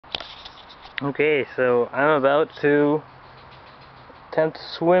Okay, so I'm about to attempt to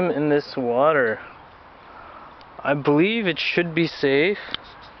swim in this water. I believe it should be safe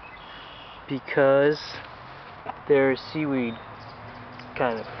because there's seaweed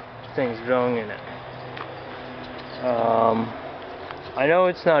kind of things growing in it. I know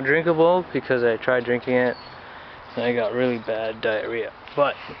it's not drinkable because I tried drinking it and I got really bad diarrhea,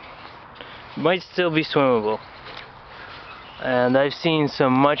 but it might still be swimmable. And I've seen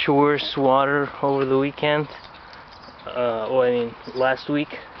some much worse water over the weekend. Last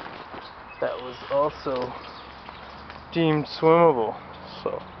week. That was also deemed swimmable.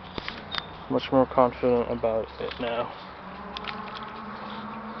 So, much more confident about it now.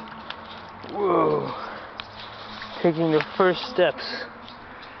 Whoa. Taking the first steps.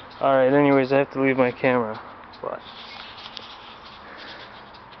 Alright, anyways, I have to leave my camera. But,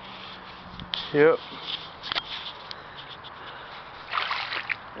 yep.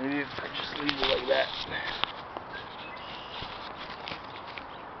 Maybe if I just leave it like that.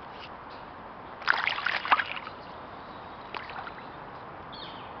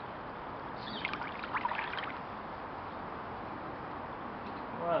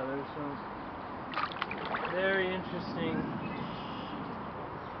 Wow, there's some very interesting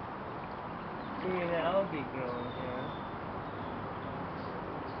green algae growing here.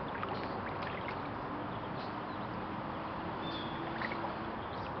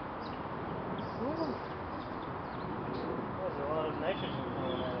 Ooh. There's a lot of nitrogen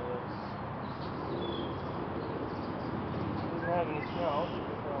coming out of this. Doesn't have any smell,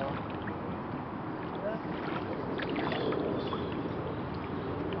 so yeah.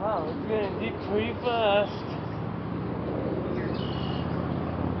 Wow, it's getting deep pretty fast.